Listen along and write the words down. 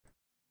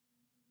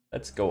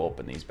Let's go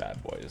open these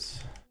bad boys.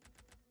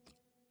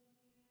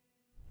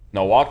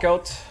 No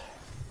walkout.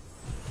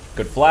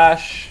 Good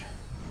flash.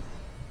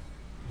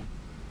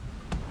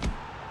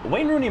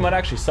 Wayne Rooney might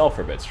actually sell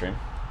for a bit, stream.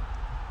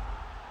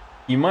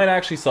 He might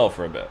actually sell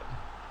for a bit.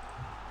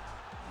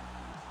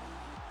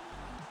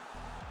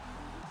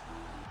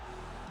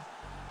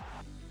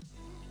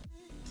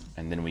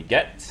 And then we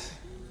get...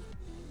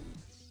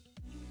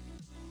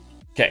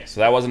 Okay, so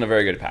that wasn't a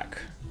very good pack.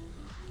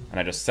 And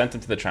I just sent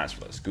him to the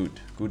transfer list. Good,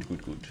 good,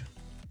 good, good.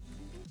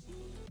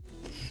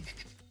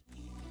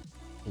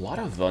 A lot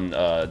of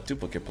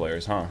duplicate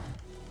players, huh?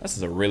 This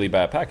is a really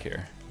bad pack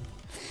here.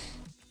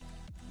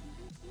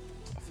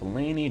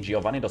 Fellaini,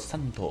 Giovanni Dos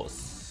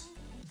Santos.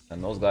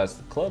 And those guys to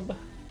the club.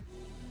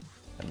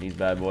 And these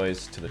bad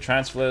boys to the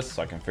transfer list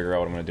so I can figure out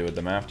what I'm going to do with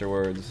them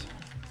afterwards.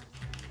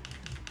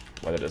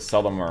 Whether to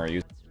sell them or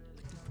use.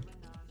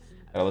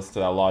 Gotta listen to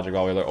that logic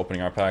while we're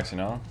opening our packs, you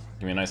know?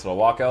 Give me a nice little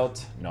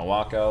walkout. No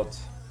walkout.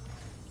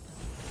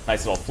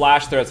 Nice little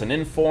flash there. It's an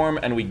inform.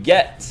 And we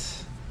get...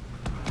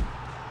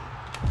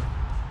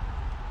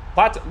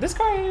 This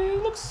guy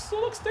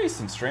looks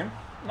decent, stream.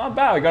 Not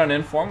bad. We got an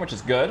inform, which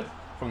is good.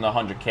 From the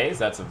 100Ks.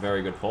 That's a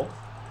very good pull.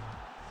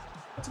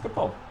 That's a good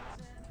pull.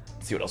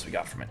 Let's see what else we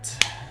got from it.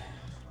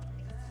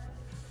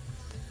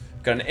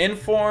 Got an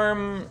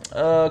inform.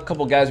 A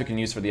couple guys we can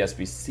use for the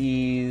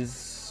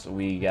SBCs.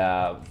 We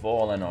got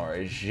Volan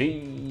or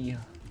G.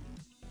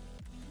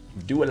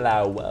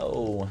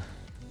 Duelao.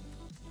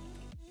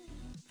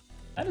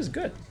 That is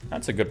good.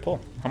 That's a good pull.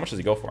 How much does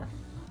he go for?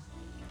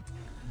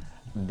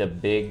 The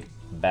big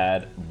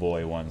bad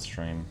boy one,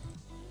 stream.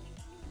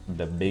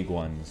 The big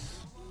ones.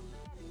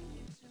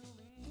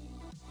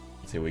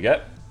 Let's see what we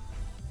get.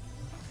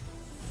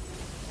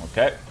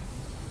 Okay.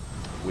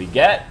 We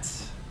get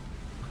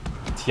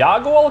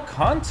Thiago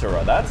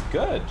Alcantara. That's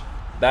good.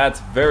 That's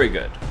very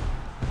good.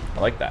 I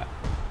like that.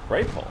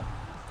 Great pull.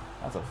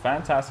 That's a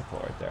fantastic pull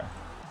right there.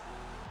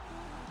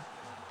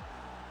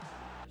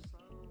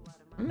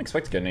 I didn't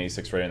expect to get an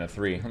 86 rating in a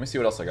 3. Let me see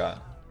what else I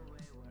got.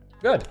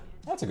 Good.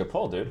 That's a good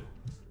pull, dude.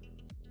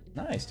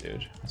 Nice,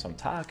 dude. That's what I'm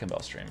talking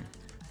about, stream.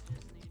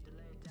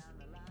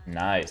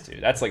 Nice,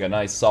 dude. That's like a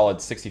nice solid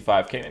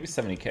 65k, maybe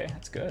 70k.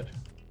 That's good.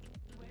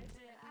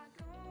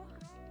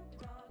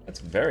 That's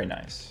very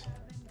nice.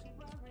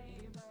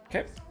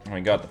 Okay, and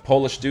we got the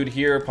Polish dude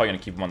here. Probably gonna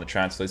keep him on the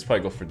transfer list.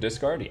 Probably go for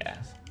discard. Yeah.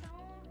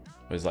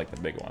 Always like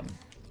the big one.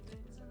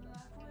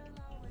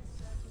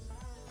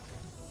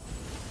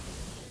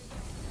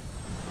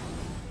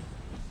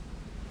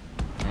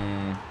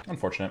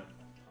 Unfortunate.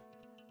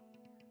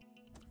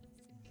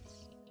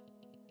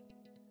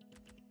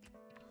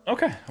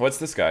 Okay, what's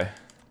this guy?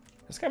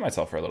 This guy might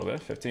sell for a little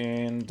bit.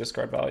 15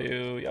 discard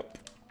value. Yep.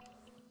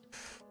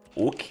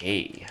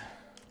 Okay.